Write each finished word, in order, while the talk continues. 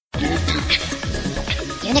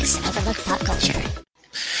Linux Overlook Pop Culture.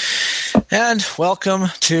 And welcome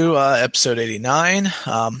to episode 89.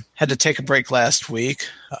 Had to take a break last week,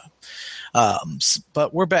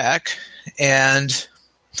 but we're back. And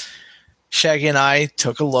Shaggy and I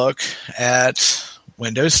took a look at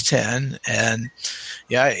Windows 10. And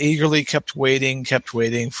yeah, I eagerly kept waiting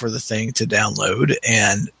for the thing to download.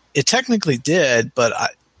 And it technically did,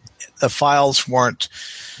 but the files weren't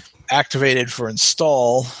activated for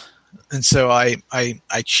install. And so I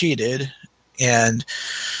cheated and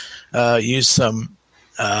used some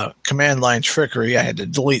command line trickery. I had to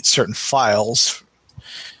delete certain files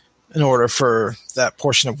in order for that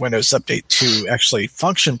portion of Windows Update to actually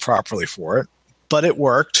function properly for it. But it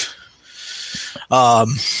worked.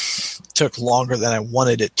 Took longer than I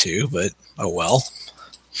wanted it to, but oh well.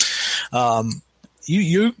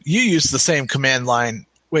 You used the same command line.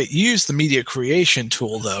 Wait, you used the media creation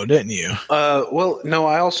tool though, didn't you? Well, no,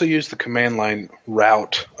 I also used the command line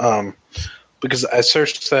route because I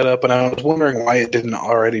searched that up and I was wondering why it didn't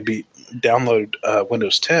already download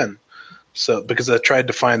Windows 10. So because I tried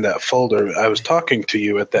to find that folder, I was talking to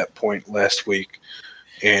you at that point last week,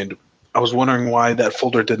 and I was wondering why that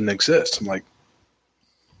folder didn't exist. I'm like,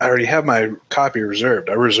 I already have my copy reserved.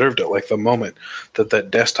 I reserved it like the moment that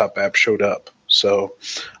desktop app showed up. So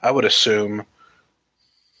I would assume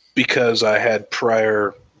because I had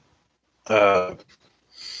prior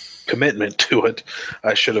commitment to it,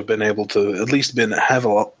 I should have been able to at least have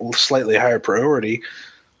a slightly higher priority,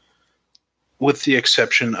 with the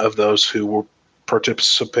exception of those who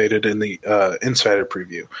participated in the insider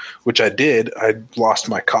preview, which I did. I lost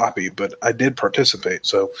my copy, but I did participate,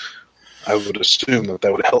 so I would assume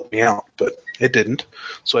that would help me out, but it didn't.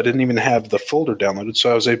 So I didn't even have the folder downloaded,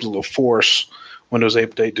 so I was able to force Windows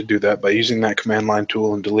Update to do that by using that command line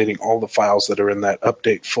tool and deleting all the files that are in that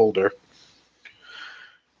update folder.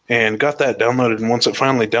 And got that downloaded, and once it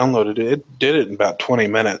finally downloaded, it did it in about 20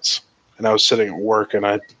 minutes. And I was sitting at work, and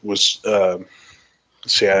I was I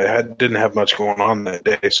didn't have much going on that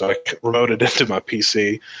day, so I remoted into my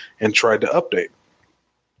PC and tried to update.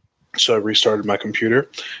 So I restarted my computer,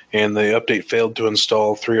 and the update failed to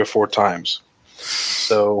install 3 or 4 times.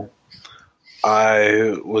 So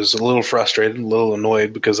I was a little frustrated, a little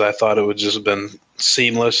annoyed, because I thought it would just have been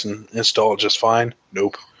seamless and install just fine.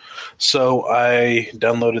 Nope. So I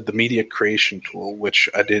downloaded the media creation tool, which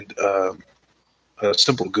I did a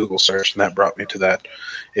simple Google search, and that brought me to that.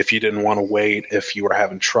 If you didn't want to wait, if you were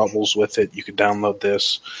having troubles with it, you could download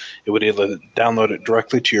this. It would either download it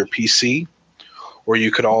directly to your PC, or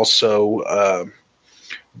you could also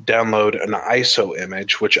download an ISO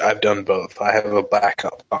image, which I've done both. I have a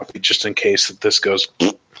backup copy just in case that this goes.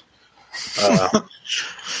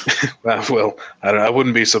 Well, I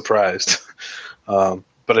wouldn't be surprised.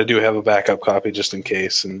 But I do have a backup copy just in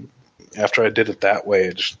case. And after I did it that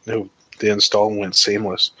way, the install went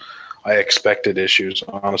seamless. I expected issues,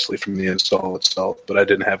 honestly, from the install itself, but I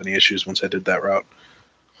didn't have any issues once I did that route.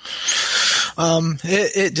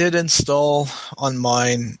 It did install on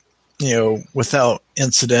mine, without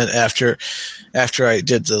incident after I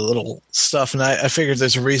did the little stuff, and I figured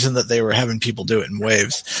there's a reason that they were having people do it in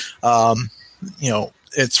waves.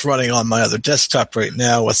 It's running on my other desktop right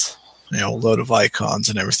now with a load of icons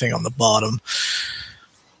and everything on the bottom.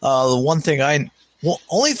 The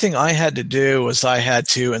only thing I had to do was I had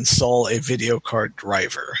to install a video card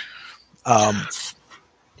driver.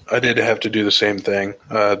 I did have to do the same thing.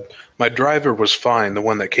 My driver was fine. The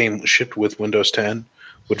one that shipped with Windows 10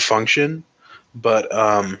 would function, but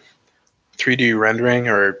 3D rendering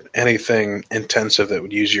or anything intensive that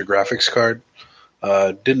would use your graphics card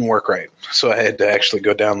didn't work right. So I had to actually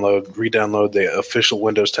go re-download the official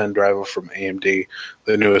Windows 10 driver from AMD,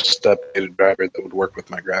 the newest updated driver that would work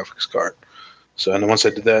with my graphics card. So, and once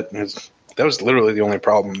I did that, that was literally the only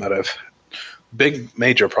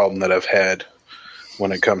major problem that I've had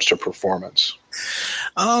when it comes to performance.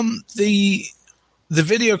 The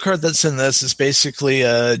video card that's in this is basically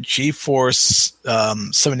a GeForce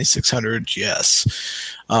 7600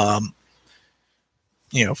 GS.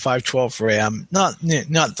 512 RAM, not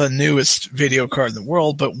the newest video card in the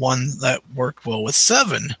world, but one that worked well with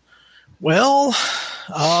 7. Well,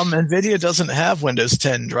 NVIDIA doesn't have Windows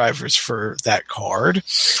 10 drivers for that card,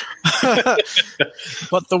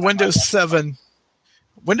 but the Windows 7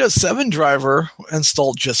 driver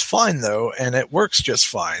installed just fine though, and it works just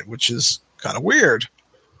fine, which is kind of weird.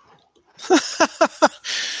 I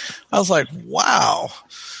was like, wow.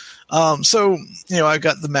 So, I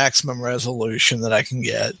got the maximum resolution that I can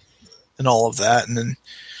get and all of that. And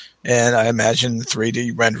I imagine the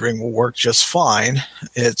 3D rendering will work just fine.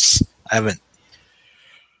 I haven't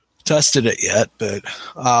tested it yet, but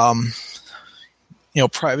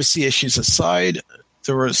privacy issues aside,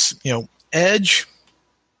 there was, Edge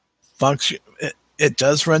function. It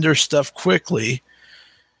does render stuff quickly,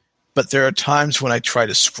 but there are times when I try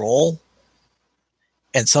to scroll,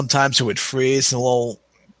 and sometimes it would freeze and a little,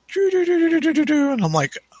 and I'm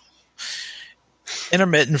like,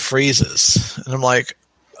 intermittent freezes, and I'm like,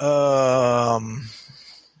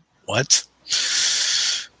 what?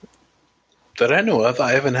 That I know of,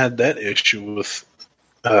 I haven't had that issue with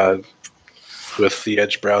the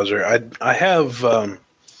Edge browser. I have.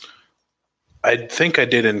 I think I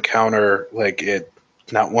did encounter like it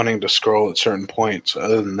not wanting to scroll at certain points.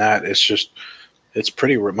 Other than that, it's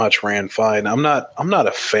pretty much ran fine. I'm not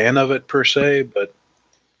a fan of it per se, but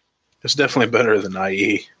it's definitely better than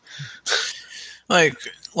IE. Like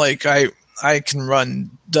I can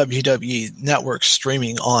run WWE Network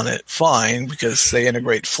streaming on it fine because they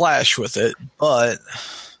integrate Flash with it, but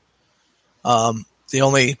the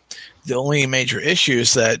only major issue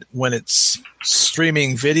is that when it's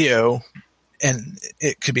streaming video, and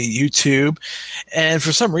it could be YouTube, and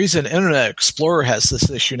for some reason Internet Explorer has this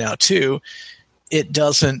issue now too. It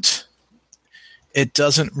doesn't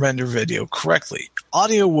render video correctly.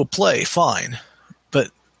 Audio will play fine,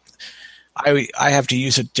 but I have to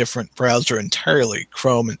use a different browser entirely,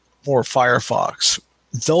 Chrome or Firefox.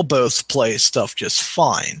 They'll both play stuff just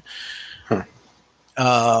fine.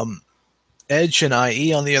 Edge and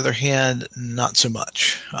IE, on the other hand, not so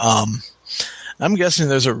much. I'm guessing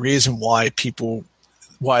there's a reason why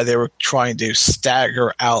they were trying to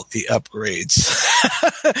stagger out the upgrades.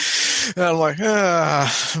 And I'm like, man,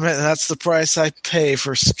 that's the price I pay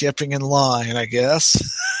for skipping in line, I guess.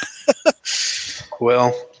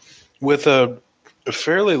 Well, with a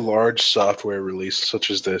fairly large software release such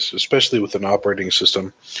as this, especially with an operating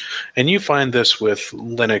system, and you find this with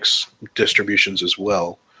Linux distributions as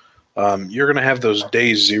well, you're going to have those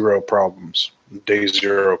day zero problems, day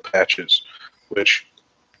zero patches, which,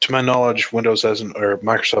 to my knowledge, Windows hasn't, or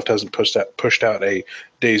Microsoft hasn't pushed out a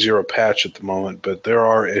day zero patch at the moment, but there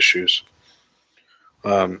are issues.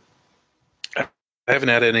 I haven't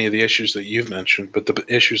had any of the issues that you've mentioned, but the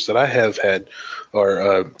issues that I have had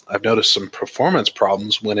are I've noticed some performance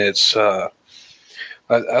problems when it's I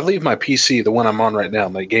leave my PC, the one I'm on right now,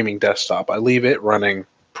 my gaming desktop, I leave it running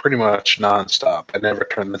pretty much nonstop. I never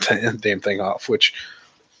turn the damn thing off, which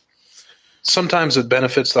sometimes it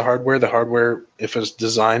benefits the hardware. The hardware, if it's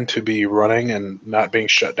designed to be running and not being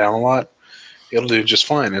shut down a lot, it'll do just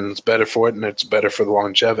fine, and it's better for it, and it's better for the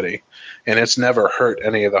longevity. And it's never hurt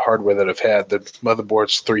any of the hardware that I've had. The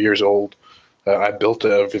motherboard's 3 years old. I built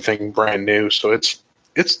everything brand new, so it's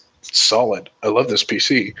solid. I love this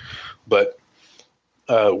PC, but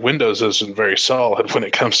Windows isn't very solid when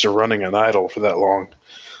it comes to running an idle for that long.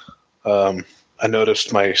 I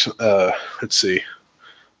noticed my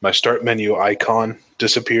my start menu icon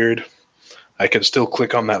disappeared. I could still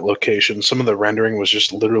click on that location. Some of the rendering was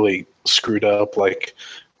just literally screwed up, like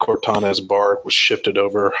Cortana's bar was shifted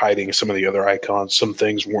over, hiding some of the other icons. Some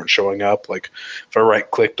things weren't showing up. Like if I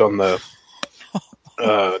right-clicked on the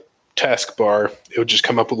taskbar, it would just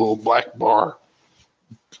come up with a little black bar.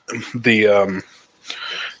 All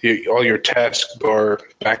your taskbar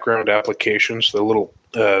background applications, the little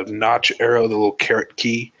notch arrow, the little caret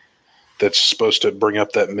key that's supposed to bring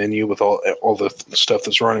up that menu with all the stuff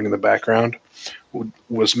that's running in the background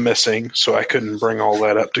was missing, so I couldn't bring all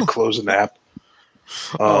that up to close an app.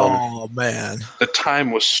 Oh, man. The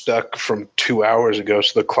time was stuck from 2 hours ago,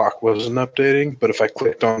 so the clock wasn't updating, but if I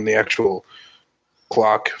clicked on the actual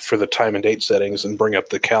clock for the time and date settings and bring up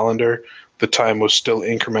the calendar, the time was still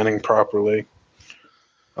incrementing properly.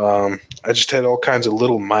 I just had all kinds of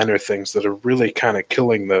little minor things that are really kind of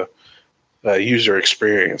killing the user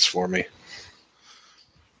experience for me.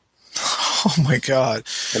 Oh my God.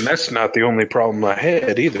 And that's not the only problem I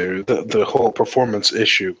had either. The whole performance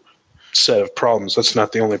issue set of problems, that's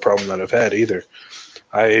not the only problem that I've had either.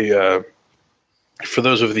 For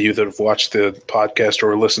those of you that have watched the podcast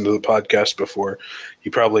or listened to the podcast before, you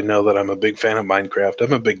probably know that I'm a big fan of Minecraft.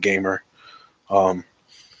 I'm a big gamer.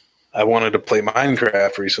 I wanted to play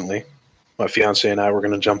Minecraft recently. My fiance and I were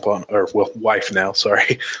going to jump on, or well, wife now,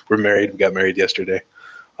 sorry. We're married. We got married yesterday.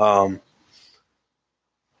 We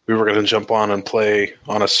were going to jump on and play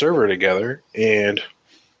on a server together, and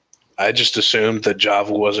I just assumed that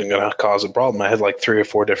Java wasn't going to cause a problem. I had like 3 or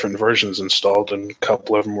 4 different versions installed, and a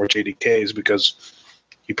couple of them were JDKs, because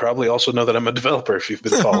you probably also know that I'm a developer if you've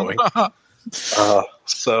been following.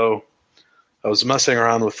 So I was messing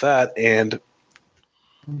around with that, and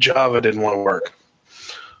Java didn't want to work.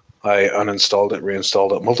 I uninstalled it,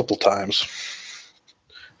 reinstalled it multiple times.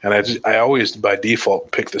 And I always, by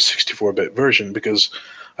default, pick the 64-bit version because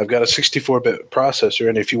I've got a 64-bit processor,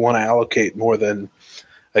 and if you want to allocate more than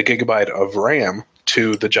a gigabyte of RAM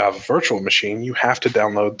to the Java virtual machine, you have to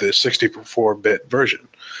download the 64-bit version,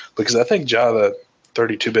 because I think Java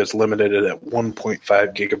 32-bit's limited it at 1.5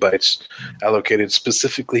 gigabytes allocated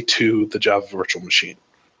specifically to the Java virtual machine.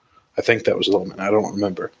 I think that was the limit. I don't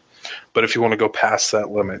remember. But if you want to go past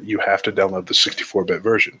that limit, you have to download the 64-bit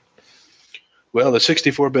version. Well, the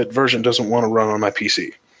 64-bit version doesn't want to run on my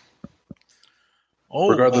PC.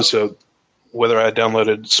 Regardless of whether I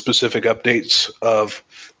downloaded specific updates of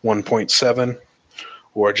 1.7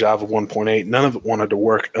 or Java 1.8, none of it wanted to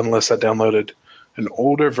work unless I downloaded an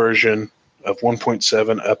older version of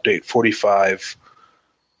 1.7 update 45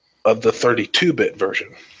 of the 32-bit version.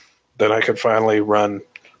 Then I could finally run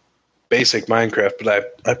basic Minecraft,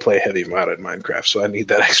 but I play heavy modded Minecraft, so I need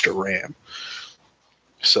that extra RAM.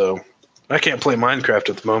 So I can't play Minecraft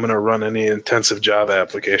at the moment or run any intensive Java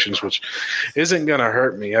applications, which isn't going to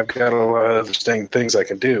hurt me. I've got a lot of other things I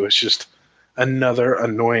can do. It's just another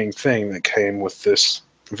annoying thing that came with this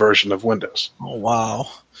version of Windows. Oh, wow.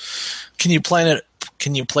 Can you play it?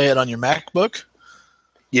 Can you play it on your MacBook?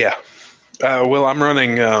 Yeah. Well, I'm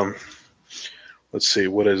running, let's see,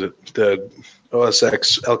 what is it? The OS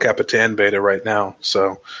X El Capitan beta right now.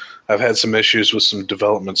 So I've had some issues with some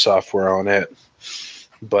development software on it.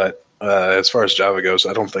 But as far as Java goes,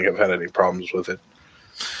 I don't think I've had any problems with it.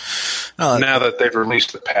 Now that they've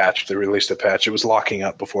released a patch, It was locking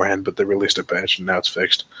up beforehand, but they released a patch, and now it's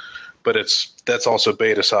fixed. But that's also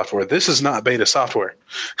beta software. This is not beta software.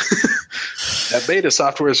 That beta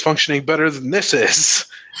software is functioning better than this is.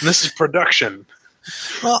 And this is production.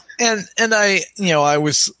 Well, and I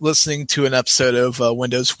was listening to an episode of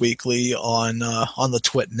Windows Weekly on the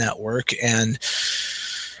Twit network, and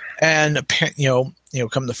come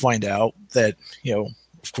to find out that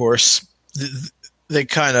of course they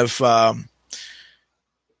kind of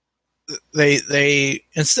they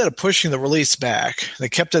instead of pushing the release back, they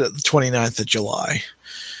kept it at the 29th of July.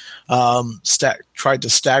 Tried to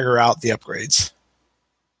stagger out the upgrades,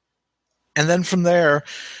 and then from there,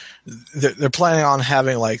 they're planning on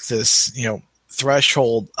having like this,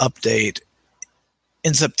 threshold update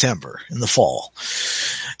in September in the fall.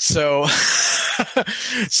 So,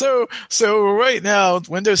 so right now,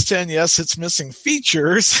 Windows 10, yes, it's missing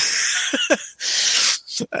features.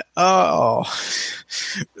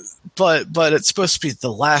 But it's supposed to be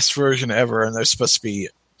the last version ever, and they're supposed to be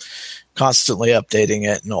constantly updating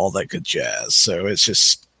it and all that good jazz. So it's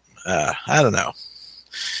just, I don't know.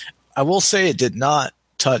 I will say it did not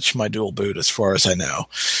touch my dual boot as far as I know.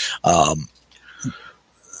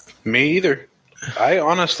 Me either. I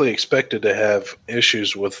honestly expected to have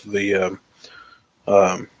issues with the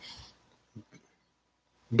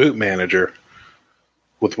boot manager,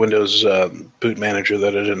 with Windows boot manager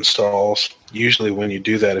that it installs. Usually when you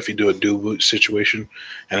do that, if you do a dual boot situation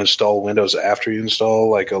and install Windows after you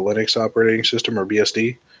install like a Linux operating system or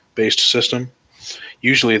BSD based system,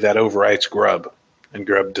 usually that overwrites grub, and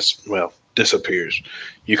grub disappears.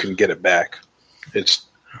 You can get it back. It's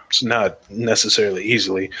not necessarily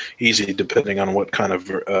easy depending on what kind of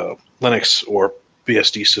Linux or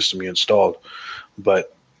BSD system you installed.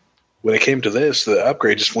 But when it came to this, the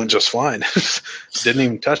upgrade just went just fine. Didn't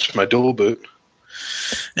even touch my dual boot.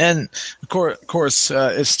 And of course,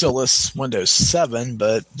 it still lists Windows 7,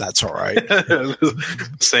 but that's all right.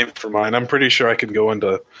 Same for mine. I'm pretty sure I can go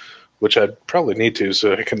into, which I probably need to,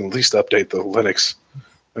 so I can at least update the Linux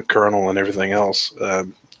kernel and everything else.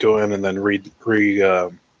 Go in and then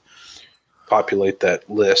populate that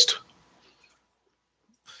list.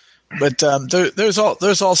 But there's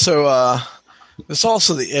also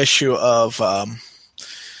the issue of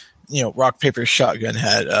Rock Paper Shotgun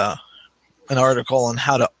had an article on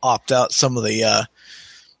how to opt out some of the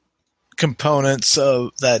components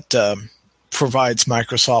that provides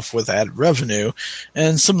Microsoft with added revenue,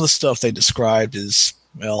 and some of the stuff they described is,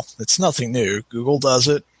 well, it's nothing new. Google does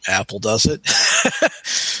it, Apple does it.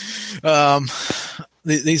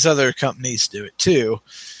 These other companies do it too.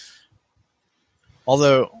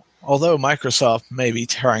 Although Microsoft may be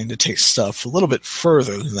trying to take stuff a little bit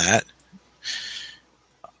further than that,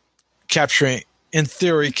 capturing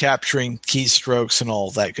keystrokes and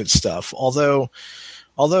all that good stuff. Although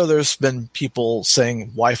there's been people saying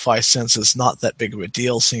Wi-Fi sense is not that big of a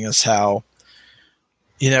deal, seeing as how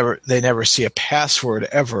they never see a password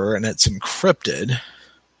ever, and it's encrypted.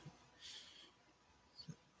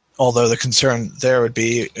 Although the concern there would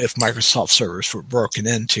be if Microsoft servers were broken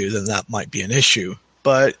into, then that might be an issue.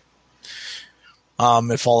 But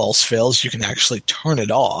if all else fails, you can actually turn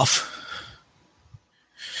it off.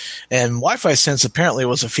 And Wi-Fi Sense apparently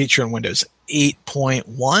was a feature in Windows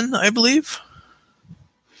 8.1, I believe.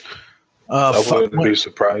 I wouldn't be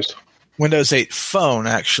surprised. Windows 8 Phone,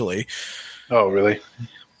 actually. Oh, really?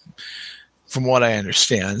 From what I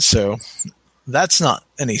understand. So that's not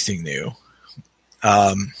anything new.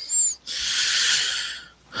 But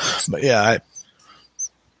yeah,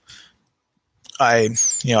 I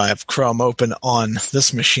have Chrome open on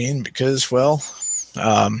this machine because, well,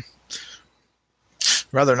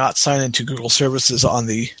 rather not sign into Google services on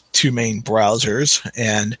the two main browsers,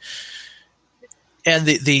 and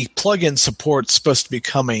the plugin support's supposed to be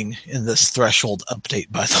coming in this threshold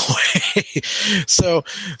update, by the way. so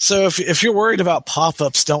if you're worried about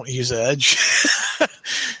pop-ups, don't use Edge.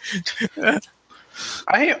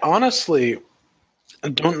 I honestly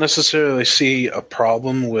don't necessarily see a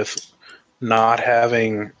problem with not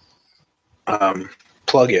having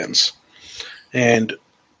plugins, and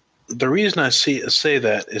the reason I say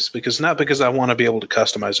that is not because I want to be able to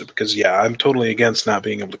customize it, because I'm totally against not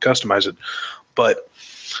being able to customize it, but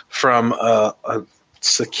from a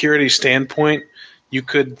security standpoint, you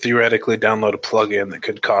could theoretically download a plugin that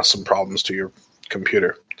could cause some problems to your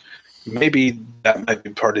computer. Maybe that might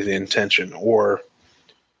be part of the intention, or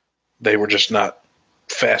they were just not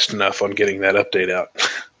fast enough on getting that update out.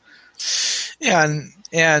 Yeah,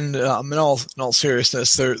 and in all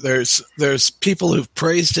seriousness, there's people who've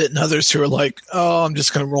praised it, and others who are like, "Oh, I'm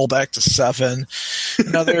just going to roll back to 7,"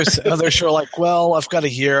 and others who are like, "Well, I've got a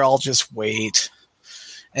year, I'll just wait,"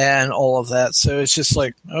 and all of that. So it's just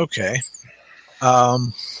like, okay.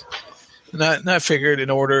 And I figured, in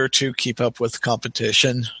order to keep up with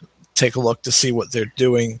competition, take a look to see what they're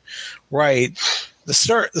doing right. The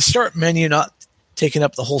start menu not taking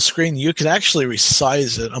up the whole screen, you could actually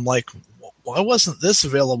resize it. I'm like, why wasn't this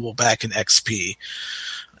available back in XP?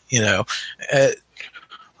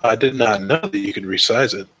 I did not know that you could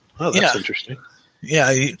resize it. Oh, that's interesting.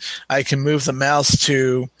 Yeah, I can move the mouse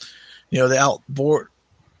to, the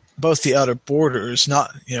both the outer borders,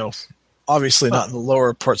 not, obviously not in the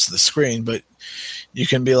lower parts of the screen, but you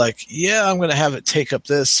can be like, I'm going to have it take up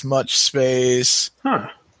this much space. Huh.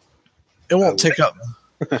 It won't take up...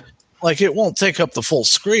 it won't take up the full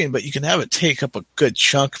screen, but you can have it take up a good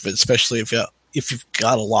chunk of it, especially if you've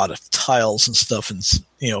got a lot of tiles and stuff and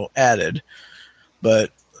added.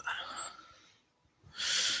 But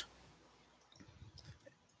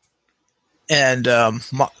they'll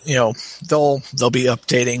be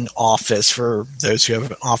updating Office for those who have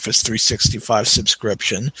an Office 365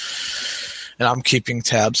 subscription, and I'm keeping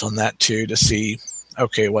tabs on that too to see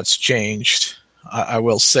what's changed. I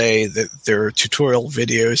will say that there are tutorial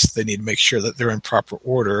videos. They need to make sure that they're in proper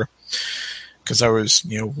order, because I was,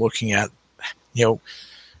 looking at,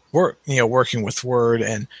 working with Word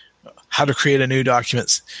and how to create a new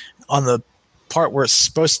document. On the part where it's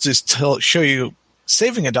supposed to show you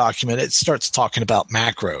saving a document, it starts talking about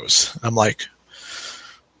macros. I'm like,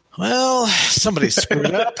 well, somebody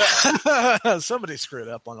screwed up. Somebody screwed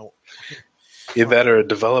up on it. Either that or a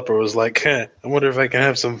developer was like, I wonder if I can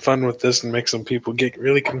have some fun with this and make some people get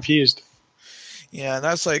really confused. Yeah, and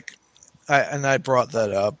that's like, I brought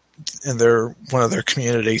that up in one of their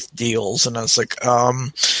community deals, and I was like,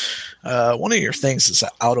 one of your things is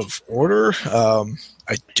out of order.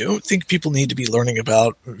 I don't think people need to be learning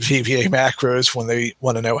about VBA macros when they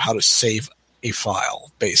want to know how to save a file,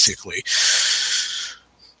 basically.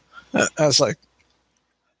 I was like,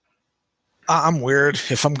 I'm weird.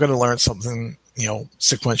 If I'm going to learn something,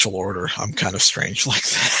 sequential order, I'm kind of strange like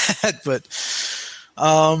that.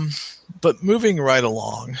 But moving right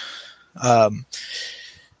along,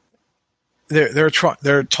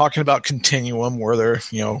 they're talking about Continuum, where they're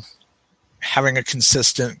having a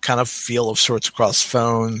consistent kind of feel of sorts across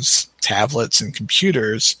phones, tablets, and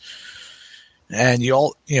computers, and you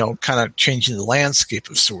all kind of changing the landscape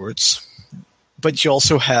of sorts. But you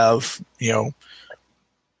also have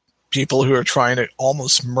people who are trying to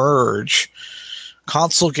almost merge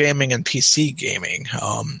console gaming and PC gaming.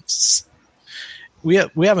 We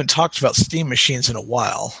haven't talked about Steam machines in a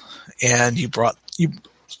while, and you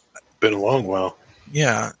been a long while.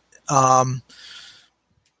 Yeah.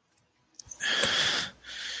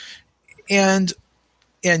 And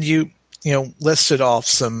you listed off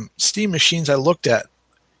some Steam machines I looked at.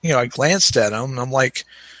 I glanced at them, and I'm like,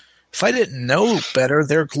 if I didn't know better,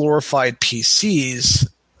 they're glorified PCs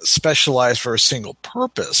specialized for a single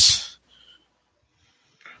purpose.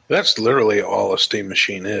 That's literally all a Steam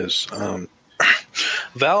machine is.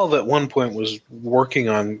 Valve at one point was working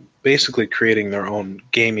on basically creating their own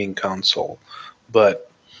gaming console,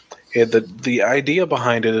 but the idea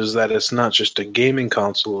behind it is that it's not just a gaming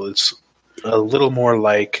console, it's a little more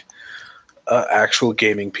like an actual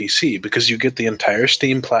gaming PC, because you get the entire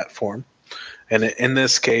Steam platform, and in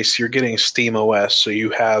this case you're getting Steam OS, so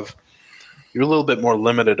you have you're a little bit more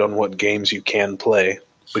limited on what games you can play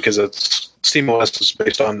because SteamOS is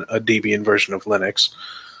based on a Debian version of Linux.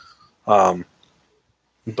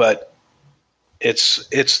 But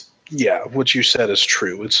it's yeah, what you said is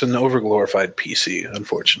true. It's an overglorified PC,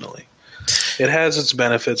 unfortunately. It has its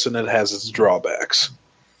benefits and it has its drawbacks.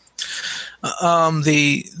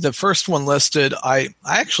 The first one listed, I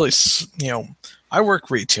actually, I work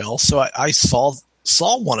retail, so I saw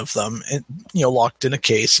one of them, and locked in a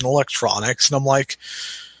case in electronics, and I'm like,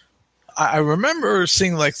 I remember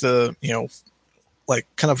seeing like the like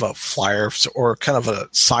kind of a flyer or kind of a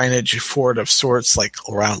signage for it of sorts, like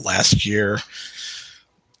around last year,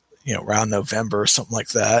 around November or something like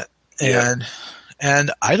that, and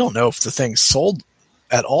I don't know if the thing sold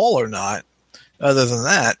at all or not. Other than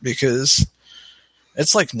that, because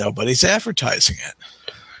it's like nobody's advertising it.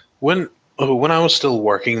 When I was still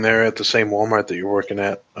working there at the same Walmart that you're working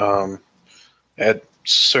at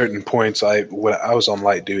certain points, when I was on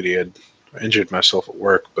light duty, I'd injured myself at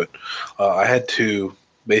work, but I had to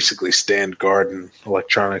basically stand guard in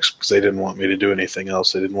electronics because they didn't want me to do anything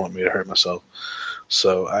else. They didn't want me to hurt myself.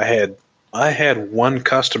 So I had one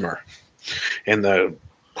customer in the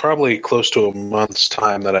probably close to a month's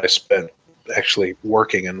time that I spent actually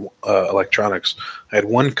working in electronics. I had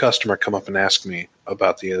one customer come up and ask me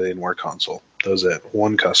about the Alienware console. That was it.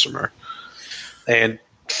 One customer. And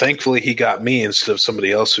thankfully he got me instead of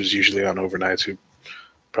somebody else who's usually on overnights who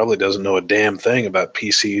probably doesn't know a damn thing about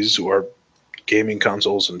PCs or gaming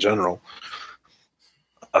consoles in general.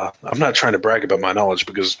 I'm not trying to brag about my knowledge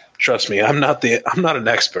because trust me, I'm not an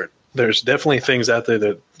expert. There's definitely things out there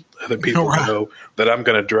that other people know that I'm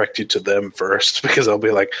going to direct you to them first because I'll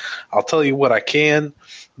be like, I'll tell you what I can,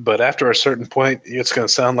 but after a certain point, it's going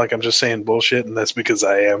to sound like I'm just saying bullshit, and that's because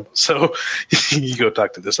I am. So you go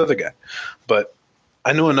talk to this other guy. But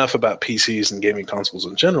I know enough about PCs and gaming consoles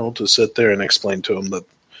in general to sit there and explain to him that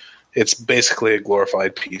it's basically a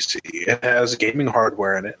glorified PC. It has gaming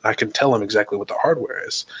hardware in it. I can tell him exactly what the hardware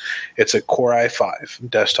is. It's a Core i5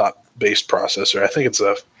 desktop-based processor. I think it's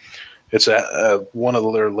one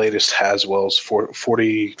of their latest Haswell's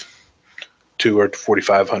 42 or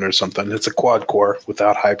 4500 something. It's a quad core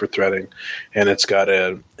without hyper-threading, and it's got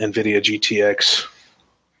a NVIDIA GTX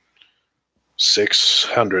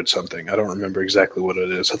 600 something. I don't remember exactly what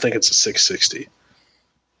it is. I think it's a 660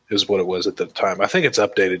 is what it was at the time. I think it's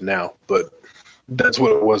updated now, but that's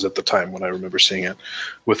what it was at the time when I remember seeing it,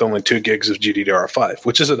 with only 2 gigs of GDDR5,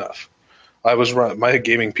 which is enough. My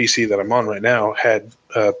gaming PC that I'm on right now had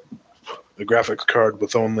a graphics card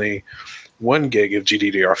with only 1 gig of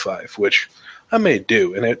GDDR5, which I may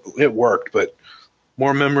do, and it worked, but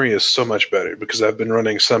more memory is so much better because I've been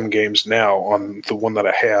running some games now on the one that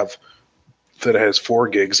I have that has 4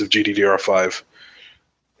 gigs of GDDR5,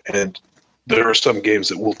 and there are some games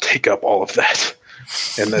that will take up all of that,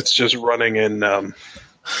 and that's just running in I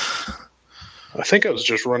think I was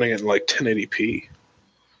just running it in like 1080p.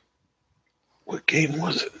 What game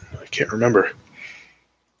was it? I can't remember.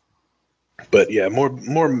 But yeah, more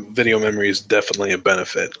video memory is definitely a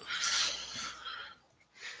benefit.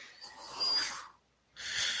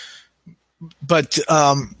 But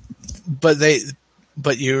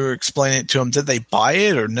you were explaining it to him. Did they buy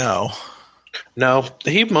it or no? No,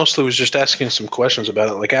 he mostly was just asking some questions about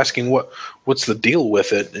it, like asking what's the deal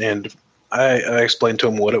with it, and I explained to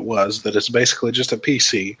him what it was, that it's basically just a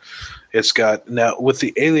PC. It's got, now with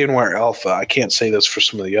the Alienware Alpha, I can't say this for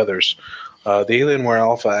some of the others, the Alienware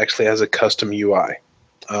Alpha actually has a custom UI.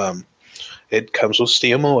 It comes with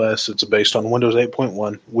SteamOS. It's based on Windows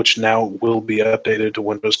 8.1, which now will be updated to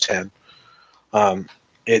Windows 10.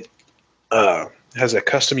 It has a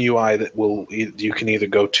custom UI that you can either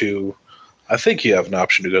go to, I think you have an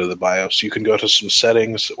option to go to the BIOS. You can go to some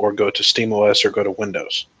settings or go to SteamOS or go to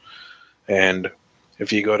Windows. And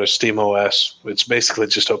if you go to SteamOS, it's basically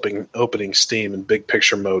just opening Steam in big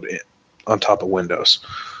picture mode on top of Windows.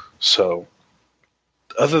 So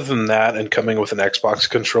other than that, and coming with an Xbox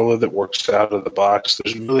controller that works out of the box,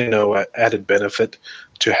 there's really no added benefit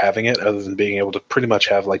to having it other than being able to pretty much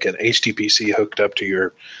have like an HDPC hooked up to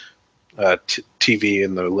your TV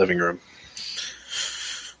in the living room.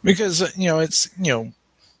 Because it's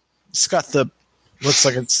got looks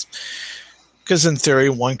like it's, because in theory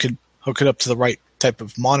one could hook it up to the right type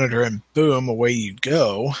of monitor and boom, away you'd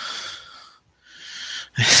go.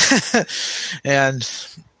 And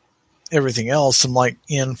everything else, I'm like,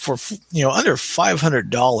 for under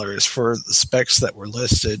 $500 for the specs that were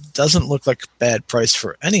listed, doesn't look like a bad price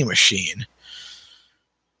for any machine.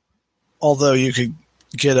 Although you could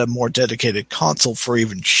get a more dedicated console for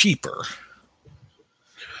even cheaper.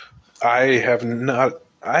 I haven't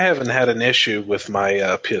had an issue with my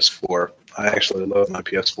PS4. I actually love my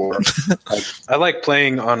PS4. I like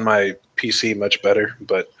playing on my PC much better,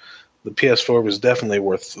 but the PS4 was definitely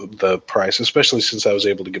worth the price, especially since I was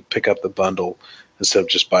able to pick up the bundle instead of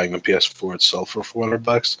just buying the PS4 itself for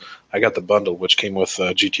 $400. I got the bundle, which came with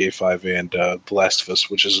GTA 5 and The Last of Us,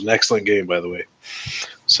 which is an excellent game, by the way.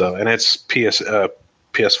 So, and it's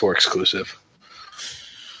PS4 exclusive.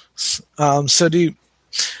 So do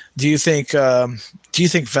you think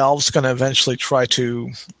Valve's going to eventually try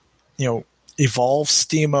to, evolve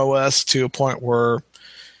Steam OS to a point where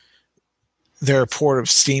their port of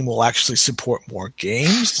Steam will actually support more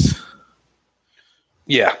games?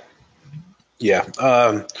 Yeah.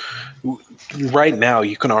 Right now,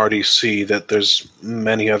 you can already see that there's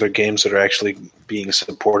many other games that are actually being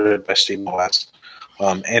supported by SteamOS,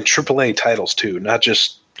 and AAA titles too, not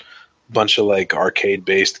just a bunch of like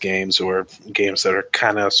arcade-based games or games that are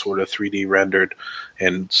kind of sort of 3D rendered,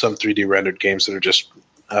 and some 3D rendered games that are just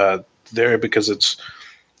there because it's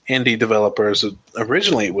indie developers.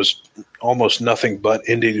 Originally, it was almost nothing but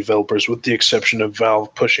indie developers, with the exception of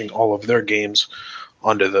Valve pushing all of their games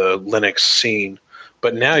onto the Linux scene.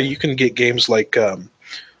 But now you can get games like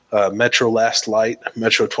Metro Last Light,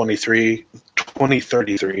 Metro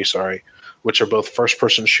 2033, which are both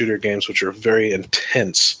first-person shooter games, which are very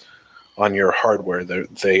intense on your hardware.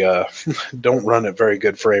 They don't run at very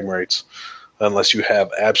good frame rates unless you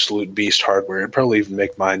have absolute beast hardware. It'd probably even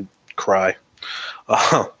make mine cry.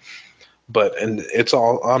 But it's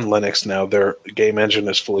all on Linux now. Their game engine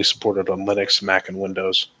is fully supported on Linux, Mac, and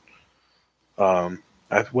Windows.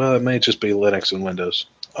 It may just be Linux and Windows.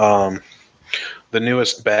 The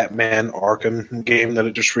newest Batman Arkham game that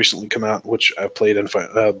had just recently come out, which I played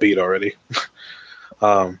and beat already.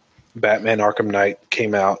 Batman Arkham Knight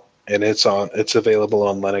came out, and it's available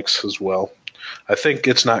on Linux as well. I think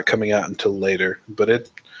it's not coming out until later, but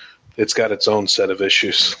it's got its own set of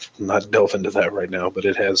issues. I'm not delve into that right now, but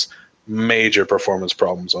it has major performance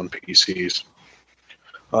problems on PCs.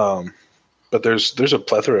 But there's a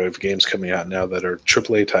plethora of games coming out now that are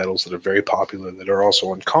AAA titles that are very popular, that are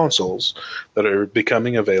also on consoles, that are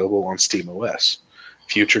becoming available on SteamOS.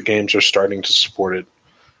 Future games are starting to support it.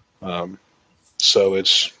 So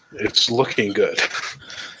it's looking good.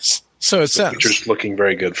 So it sounds future's looking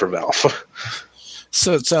very good for Valve.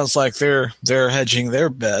 So it sounds like they're hedging their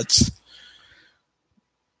bets.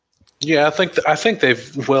 Yeah, I think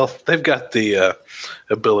they've got the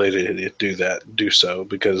ability to do so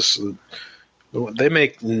because they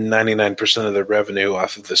make 99% of their revenue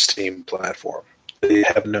off of the Steam platform. They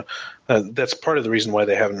have no. That's part of the reason why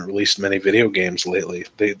they haven't released many video games lately.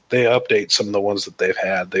 They update some of the ones that they've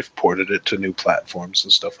had. They've ported it to new platforms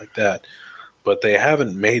and stuff like that. But they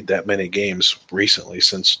haven't made that many games recently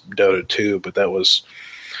since Dota 2. But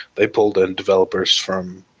they pulled in developers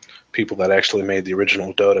from people that actually made the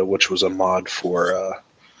original Dota, which was a mod for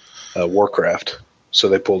Warcraft. So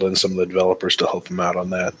they pulled in some of the developers to help them out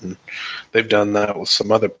on that. And they've done that with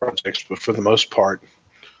some other projects. But for the most part,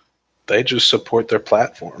 they just support their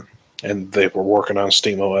platform. And they were working on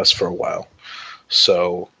SteamOS for a while.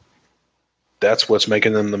 So that's what's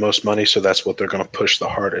making them the most money. So that's what they're going to push the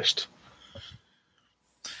hardest.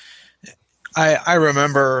 I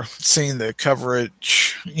remember seeing the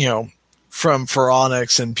coverage, from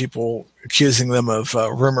Phoronix and people accusing them of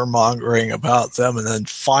rumor mongering about them, and then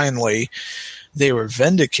finally they were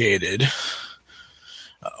vindicated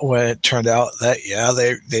when it turned out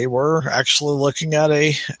that they were actually looking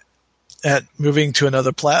at moving to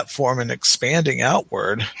another platform and expanding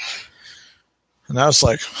outward. And I was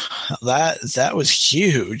like, that was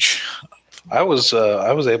huge. I was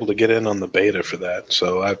able to get in on the beta for that,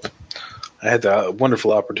 so I had the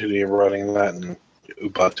wonderful opportunity of running that in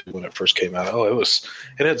Ubuntu when it first came out.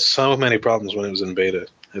 It had so many problems when it was in beta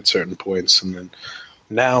at certain points, and then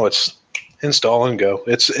now it's install and go.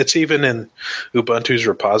 It's even in Ubuntu's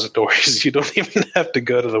repositories. You don't even have to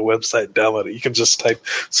go to the website and download it. You can just type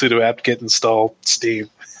sudo apt-get install Steam.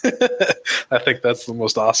 I think that's the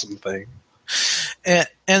most awesome thing. And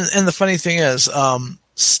the funny thing is,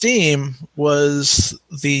 Steam was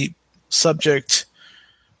the subject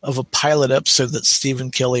of a pilot episode that Stephen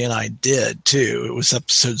Kelly and I did too. It was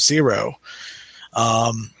episode 0.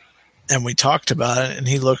 And we talked about it, and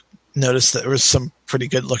he noticed that there was some pretty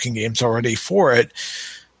good looking games already for it.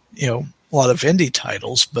 A lot of indie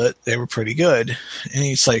titles, but they were pretty good. And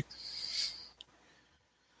he's like,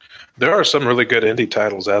 there are some really good indie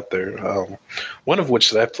titles out there. One of which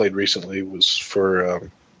that I played recently was for,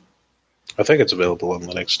 I think it's available on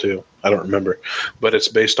Linux too. I don't remember, but it's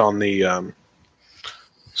based on the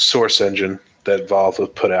Source engine that Valve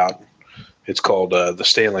have put out. It's called The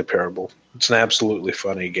Stanley Parable. It's an absolutely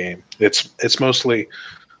funny game. It's mostly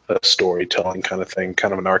a storytelling kind of thing,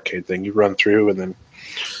 kind of an arcade thing. You run through and then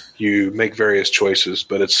you make various choices,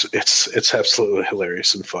 but it's absolutely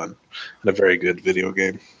hilarious and fun, and a very good video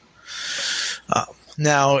game.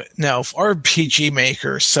 Now, if RPG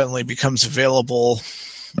Maker suddenly becomes available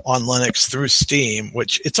on Linux through Steam,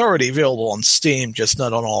 which it's already available on Steam, just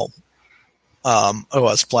not on all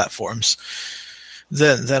OS platforms,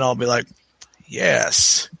 then I'll be like,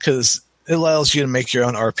 yes, because it allows you to make your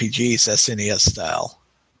own RPGs SNES style.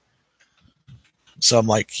 So I'm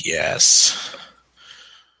like, yes.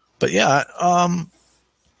 But yeah,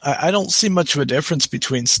 I don't see much of a difference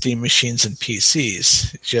between Steam machines and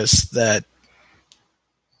PCs. Just that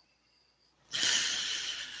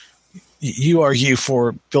you argue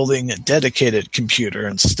for building a dedicated computer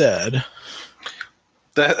instead.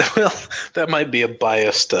 That might be a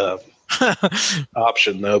biased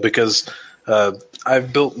option though, because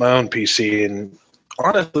I've built my own PC, and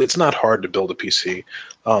honestly, it's not hard to build a PC.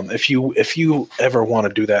 If you ever want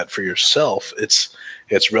to do that for yourself, it's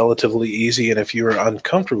relatively easy. And if you're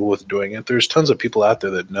uncomfortable with doing it, there's tons of people out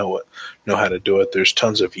there that know how to do it. There's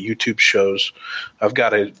tons of YouTube shows. I've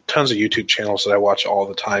got tons of YouTube channels that I watch all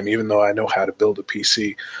the time. Even though I know how to build a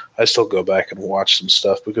PC, I still go back and watch some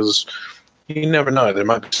stuff, because you never know. There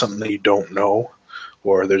might be something that you don't know,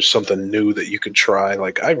 or there's something new that you could try.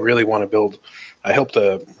 Like, I really want to build. I helped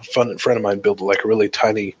a friend of mine build like a really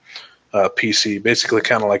tiny PC, basically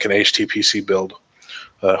kind of like an HTPC build,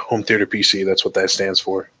 home theater PC. That's what that stands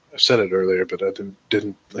for. I said it earlier, but I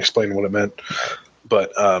didn't explain what it meant.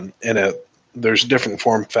 But there's different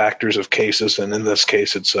form factors of cases, and in this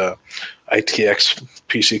case, it's a ITX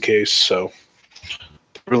PC case, so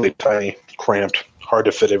really tiny, cramped, hard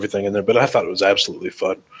to fit everything in there. But I thought it was absolutely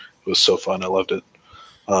fun. It was so fun. I loved it.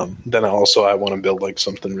 Then I want to build like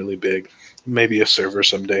something really big, maybe a server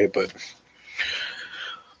someday, but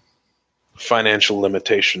financial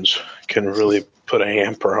limitations can really put a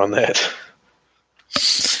hamper on that.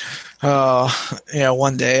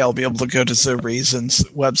 One day I'll be able to go to the Reason's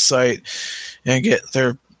website and get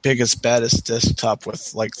their biggest, baddest desktop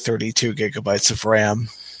with like 32 gigabytes of RAM,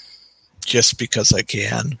 just because I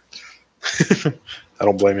can. I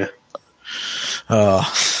don't blame you.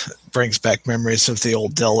 Brings back memories of the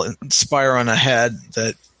old Dell Inspiron I had.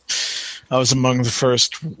 That I was among the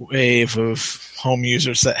first wave of home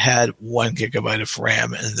users that had 1 gigabyte of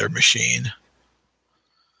RAM in their machine.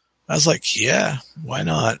 I was like, yeah, why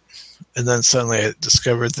not? And then suddenly I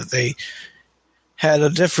discovered that they had a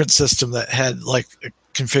different system that had like a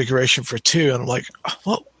configuration for 2, and I'm like,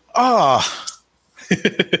 well, oh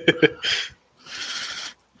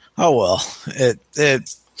well, it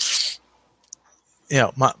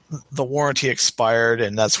the warranty expired,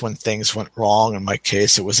 and that's when things went wrong. In my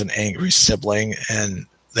case, it was an angry sibling, and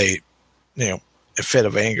they, a fit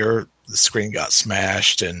of anger, the screen got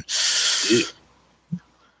smashed, and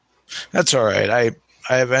that's all right.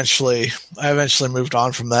 I eventually moved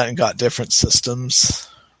on from that and got different systems.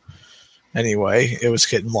 Anyway, it was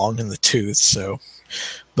getting long in the tooth, so,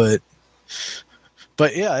 but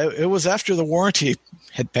yeah, it was after the warranty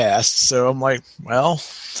had passed, so I'm like, well,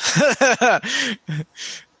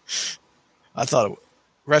 I thought,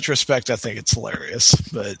 retrospect, I think it's hilarious,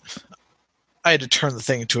 but I had to turn the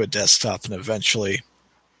thing into a desktop, and eventually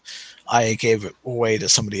I gave it away to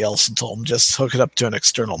somebody else and told them just hook it up to an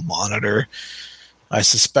external monitor. I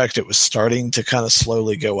suspect it was starting to kind of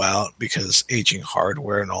slowly go out because aging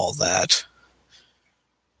hardware and all that.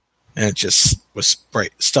 And it just was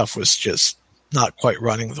bright. Stuff was just not quite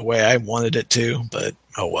running the way I wanted it to, but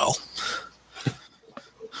oh well.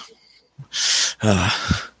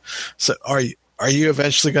 So are you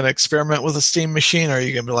eventually going to experiment with a Steam machine, or are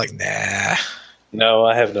you going to be like, nah? No,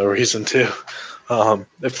 I have no reason to.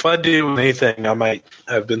 If I do anything,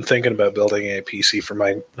 I've been thinking about building a PC for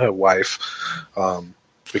my wife,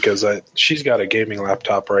 because she's got a gaming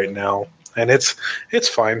laptop right now, and it's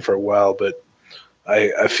fine for a while, but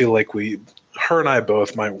I feel like her and I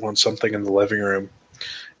both might want something in the living room,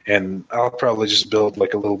 and I'll probably just build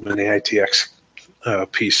like a little mini ITX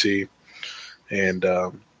PC, and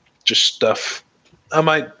just stuff. I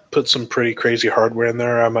might put some pretty crazy hardware in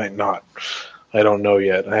there. I might not. I don't know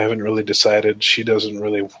yet. I haven't really decided. She doesn't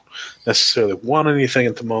really necessarily want anything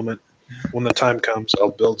at the moment. When the time comes,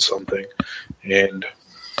 I'll build something, and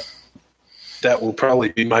that will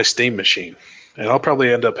probably be my Steam machine. And I'll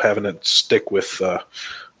probably end up having it stick with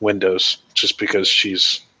Windows, just because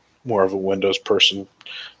she's more of a Windows person.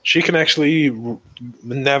 She can actually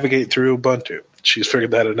navigate through Ubuntu. She's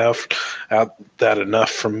figured out that enough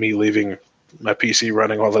from me leaving my PC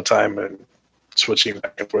running all the time and switching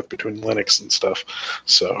back and forth between Linux and stuff.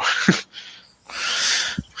 So,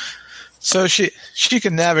 So she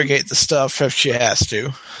can navigate the stuff if she has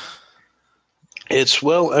to.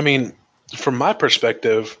 I mean, from my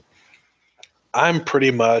perspective, I'm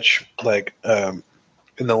pretty much like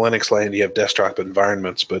in the Linux land, you have desktop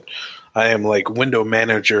environments, but I am like window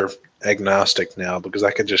manager agnostic now because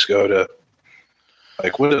I can just go to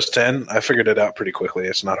like Windows 10. I figured it out pretty quickly.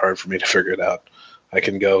 It's not hard for me to figure it out. I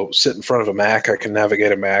can go sit in front of a Mac. I can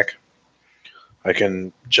navigate a Mac. I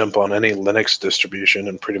can jump on any Linux distribution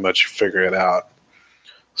and pretty much figure it out.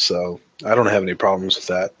 So I don't have any problems with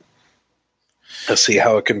that. I see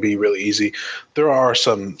how it can be really easy. There are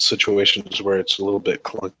some situations where it's a little bit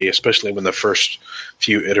clunky, especially when the first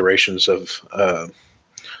few iterations of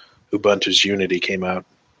Ubuntu's Unity came out.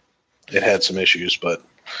 It had some issues, but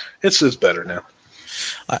it's better now.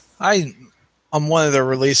 On one of the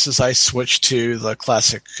releases, I switched to the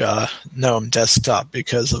classic GNOME desktop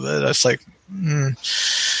because of it. I was like,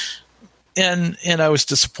 and I was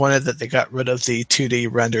disappointed that they got rid of the 2D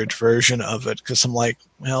rendered version of it because I'm like,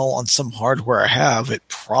 well, on some hardware I have, it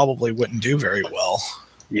probably wouldn't do very well.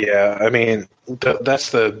 Yeah, I mean,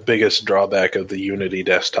 that's the biggest drawback of the Unity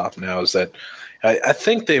desktop now is that I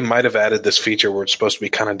think they might have added this feature where it's supposed to be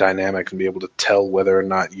kind of dynamic and be able to tell whether or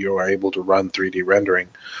not you are able to run 3D rendering.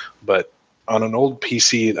 But on an old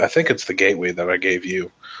PC, I think it's the Gateway that I gave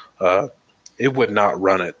you, it would not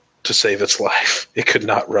run it to save its life. It could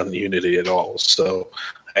not run Unity at all. So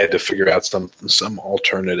I had to figure out some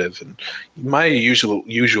alternative. And my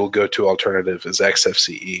usual go-to alternative is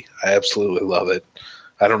XFCE. I absolutely love it.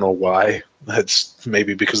 I don't know why. It's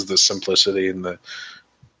maybe because of the simplicity and the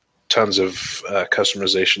tons of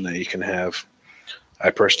customization that you can have. I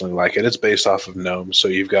personally like it. It's based off of GNOME, so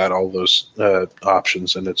you've got all those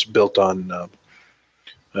options, and it's built on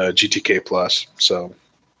GTK Plus. So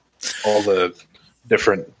all the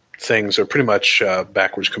different things are pretty much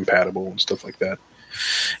backwards compatible and stuff like that.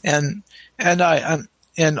 And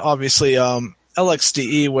obviously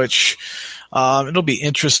LXDE, which it'll be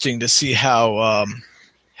interesting to see how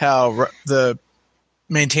the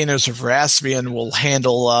maintainers of Raspbian will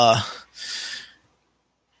handle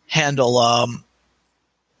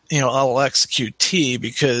LXQT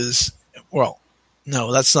because, well,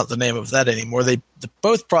 no, that's not the name of that anymore.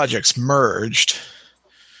 Both projects merged,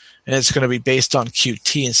 and it's going to be based on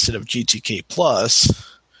Qt instead of GTK Plus.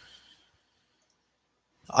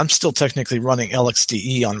 I'm still technically running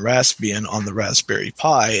LXDE on Raspbian on the Raspberry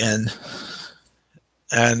Pi, and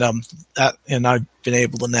I've been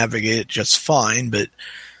able to navigate it just fine. But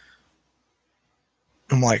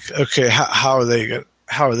I'm like, okay, how are they going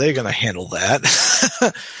to handle that?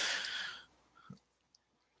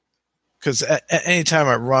 Because any time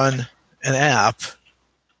I run an app,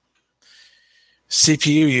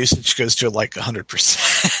 CPU usage goes to like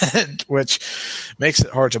 100%, which makes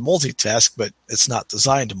it hard to multitask, but it's not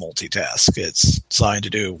designed to multitask. It's designed to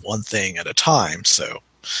do one thing at a time. So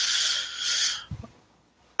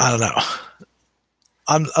I don't know.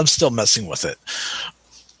 I'm still messing with it.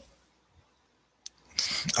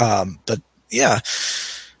 But yeah,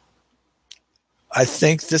 I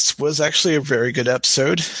think this was actually a very good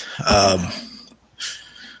episode.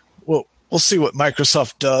 We'll see what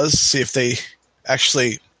Microsoft does, see if they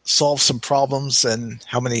actually solve some problems and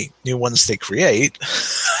how many new ones they create,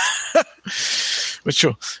 which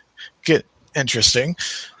will get interesting.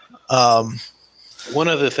 One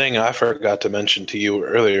other thing I forgot to mention to you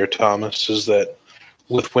earlier, Thomas, is that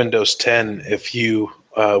with Windows 10, if you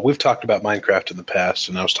we've talked about Minecraft in the past,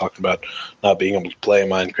 and I was talking about not being able to play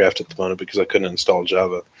Minecraft at the moment because I couldn't install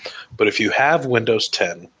Java. But if you have Windows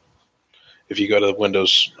 10, if you go to the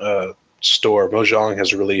Windows store, Mojang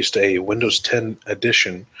has released a Windows 10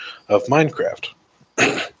 edition of Minecraft.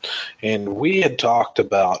 And we had talked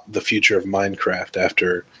about the future of Minecraft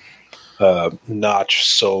after Notch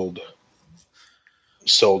sold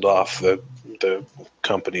off the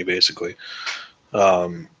company, basically.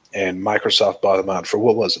 And Microsoft bought them out for,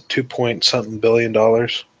 what was it, $2 billion?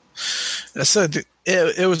 So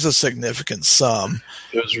it was a significant sum.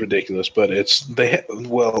 It was ridiculous, but basically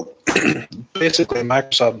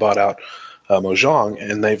Microsoft bought out Mojang,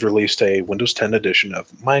 and they've released a Windows 10 edition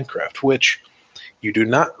of Minecraft, which you do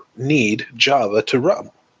not need Java to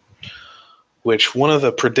run. Which one of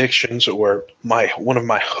the predictions, or one of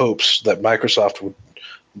my hopes that Microsoft would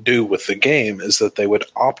do with the game is that they would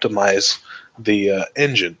optimize the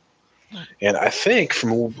engine. And I think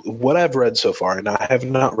from what I've read so far, and I have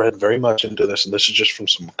not read very much into this, and this is just from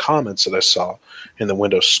some comments that I saw in the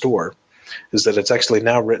Windows Store, is that it's actually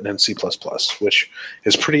now written in C++, which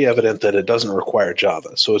is pretty evident that it doesn't require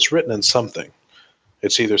Java. So it's written in something.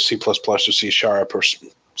 It's either C++ or C# or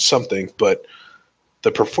something, but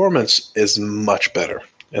the performance is much better.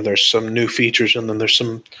 and there's some new features, and then there's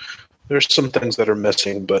some things that are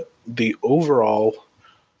missing. But the overall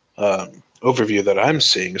overview that I'm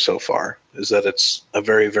seeing so far is that it's a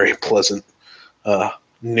very, very pleasant,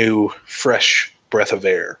 new, fresh breath of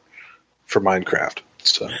air for Minecraft.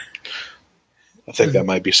 So I think that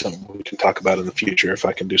might be something we can talk about in the future if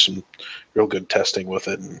I can do some real good testing with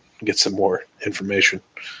it and get some more information.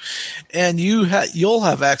 And you'll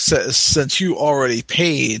have access since you already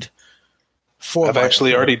paid for. I've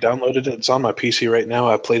actually already downloaded it. It's on my PC right now.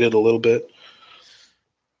 I played it a little bit.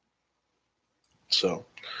 So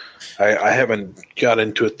I haven't got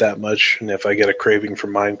into it that much, and if I get a craving for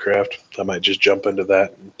Minecraft, I might just jump into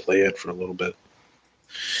that and play it for a little bit.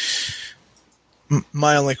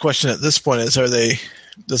 My only question at this point is,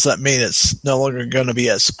 does that mean it's no longer going to be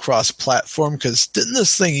as cross-platform? Because didn't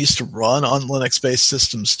this thing used to run on Linux-based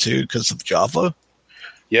systems too because of Java?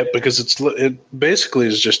 Yep, because it basically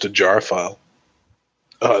is just a jar file.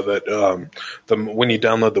 When you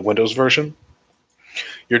download the Windows version,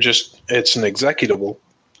 it's an executable,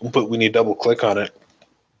 but when you double click on it,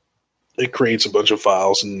 it creates a bunch of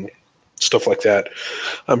files and stuff like that.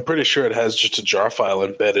 I'm pretty sure it has just a jar file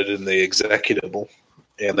embedded in the executable,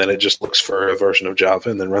 and then it just looks for a version of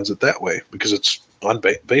Java and then runs it that way because it's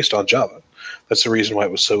based on Java. That's the reason why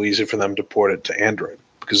it was so easy for them to port it to Android,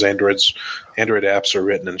 because Android apps are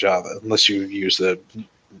written in Java, unless you use the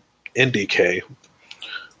NDK,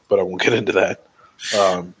 but I won't get into that.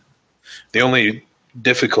 The only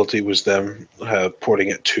difficulty was them porting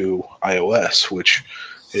it to iOS, which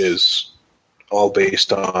is all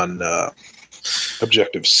based on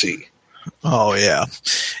Objective-C. Oh yeah,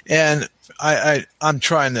 and I'm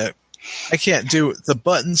trying to. I can't do the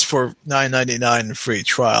buttons for $9.99 free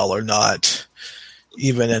trial are not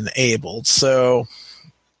even enabled, so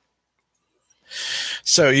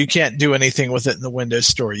you can't do anything with it in the Windows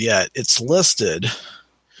Store yet. It's listed.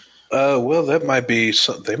 Well, that might be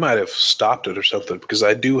they might have stopped it or something, because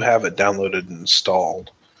I do have it downloaded and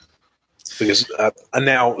installed. Because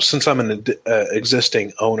now, since I'm an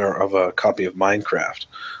existing owner of a copy of Minecraft,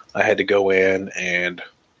 I had to go in and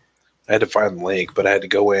I had to find the link, but I had to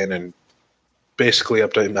go in and basically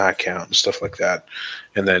update my account and stuff like that,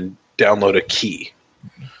 and then download a key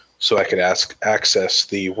so I could access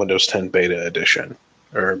the Windows 10 Beta Edition,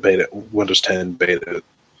 or Windows 10 Beta.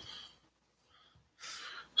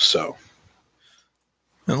 So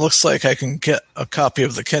it looks like I can get a copy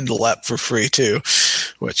of the Kindle app for free too,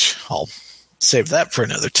 which I'll save that for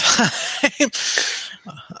another time.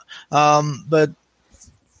 But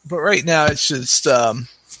right now it's just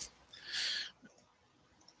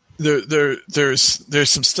there's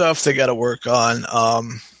some stuff they got to work on.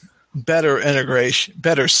 Better integration,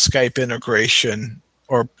 better Skype integration,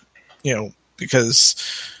 or because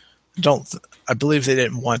I believe they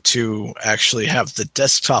didn't want to actually have the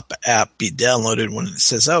desktop app be downloaded when it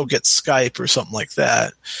says, "Oh, get Skype" or something like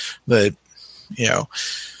that. But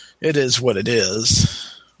it is what it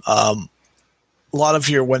is. A lot of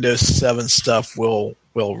your Windows 7 stuff will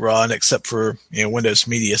run, except for Windows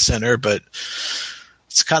Media Center, but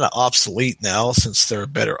it's kind of obsolete now since there are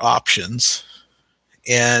better options.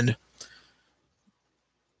 And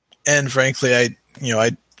frankly, I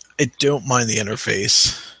don't mind the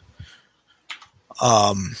interface.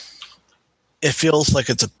 It feels like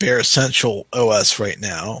it's a bare essential OS right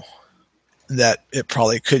now, that it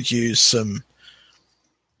probably could use some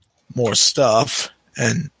more stuff,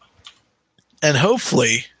 and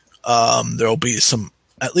hopefully there'll be some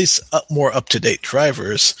at least more up-to-date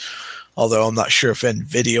drivers, although I'm not sure if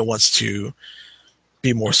NVIDIA wants to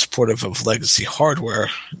be more supportive of legacy hardware,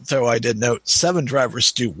 though I did note 7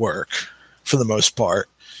 drivers do work for the most part.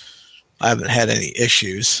 I haven't had any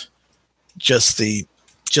issues. Just the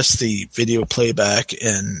video playback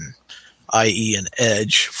in IE and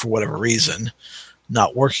Edge, for whatever reason,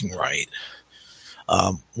 not working right.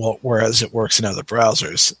 Whereas it works in other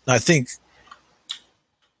browsers. I think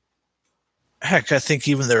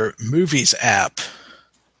even their Movies app,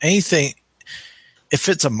 anything, if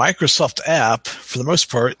it's a Microsoft app, for the most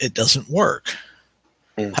part, it doesn't work.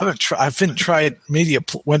 I haven't tried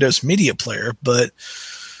Windows Media Player, but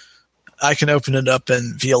I can open it up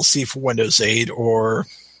in VLC for Windows 8 or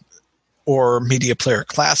Media Player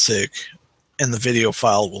Classic, and the video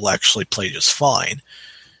file will actually play just fine.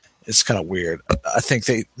 It's kind of weird. I think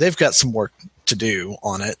they've got some work to do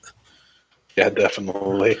on it. Yeah,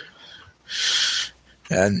 definitely.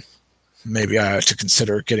 And maybe I ought to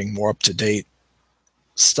consider getting more up-to-date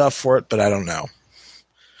stuff for it, but I don't know.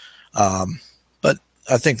 But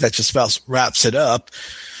I think that just about wraps it up.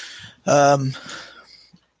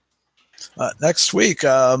 Next week,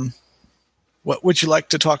 what would you like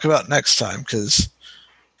to talk about next time? Because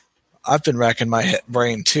I've been racking my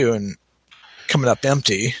brain too and coming up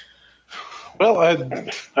empty. Well,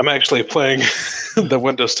 I'm actually playing the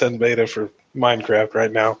Windows 10 beta for Minecraft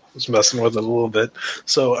right now. I was messing with it a little bit.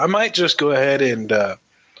 So I might just go ahead and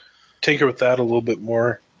tinker with that a little bit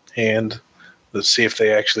more and let's see if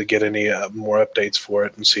they actually get any more updates for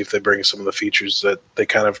it and see if they bring some of the features that they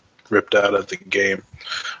kind of ripped out of the game.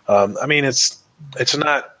 I mean, it's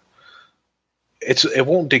not. It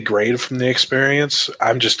won't degrade from the experience.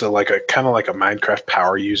 I'm just kind of like a Minecraft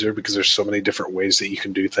power user because there's so many different ways that you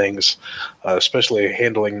can do things, especially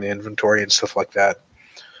handling the inventory and stuff like that.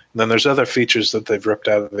 And then there's other features that they've ripped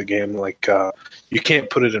out of the game, like you can't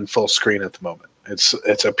put it in full screen at the moment.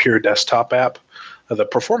 It's a pure desktop app. The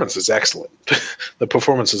performance is excellent. The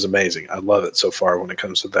performance is amazing. I love it so far when it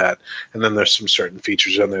comes to that. And then there's some certain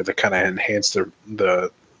features on there that kind of enhance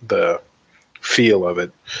the feel of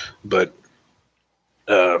it, but.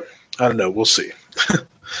 I don't know. We'll see.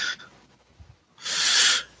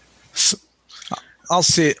 I'll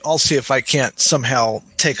see if I can't somehow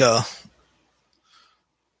take a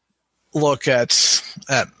look at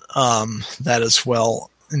that as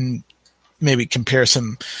well, and maybe compare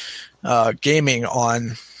some gaming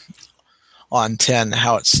on 10,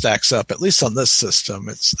 how it stacks up. At least on this system,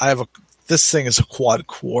 this thing is a quad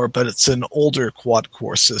core, but it's an older quad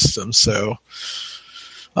core system, so.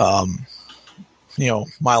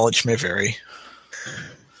 Mileage may vary.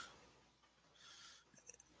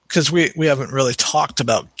 Because we haven't really talked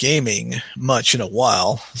about gaming much in a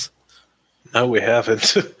while. No, we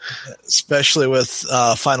haven't. Especially with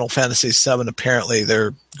Final Fantasy VII. Apparently,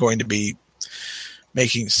 they're going to be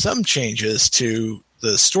making some changes to the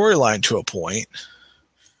storyline to a point,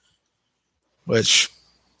 which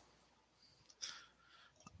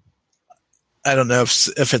I don't know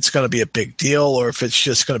if it's going to be a big deal or if it's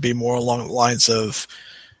just going to be more along the lines of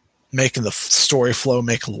making the story flow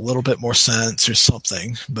make a little bit more sense or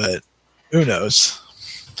something, but who knows?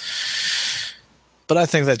 But I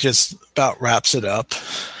think that just about wraps it up.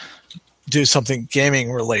 Do something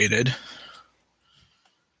gaming related.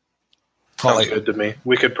 Sounds good to me.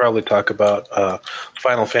 We could probably talk about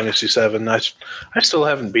Final Fantasy VII. I still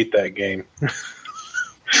haven't beat that game.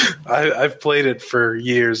 I've played it for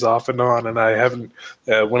years off and on, and I haven't.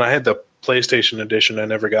 When I had the PlayStation edition, I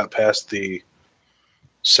never got past the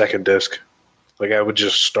second disc. Like, I would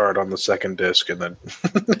just start on the second disc and then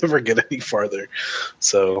never get any farther.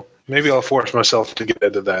 So maybe I'll force myself to get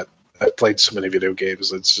into that. I've played so many video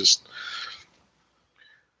games. It's just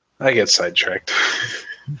I get sidetracked.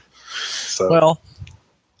 So.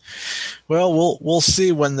 Well, we'll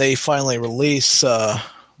see when they finally release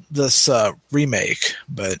this remake,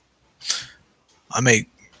 but I may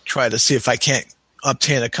try to see if I can't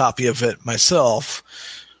obtain a copy of it myself.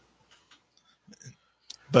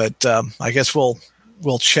 But I guess we'll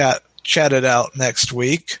chat it out next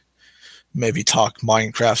week. Maybe talk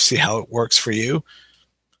Minecraft, see how it works for you,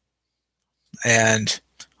 and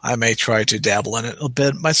I may try to dabble in it a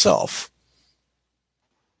bit myself.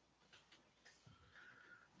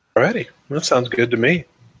 Alrighty, that sounds good to me.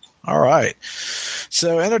 All right.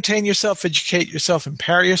 So entertain yourself, educate yourself,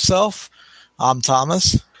 empower yourself. I'm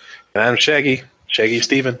Thomas. And I'm Shaggy. Shaggy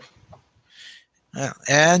Steven.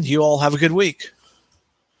 And you all have a good week.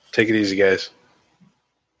 Take it easy, guys.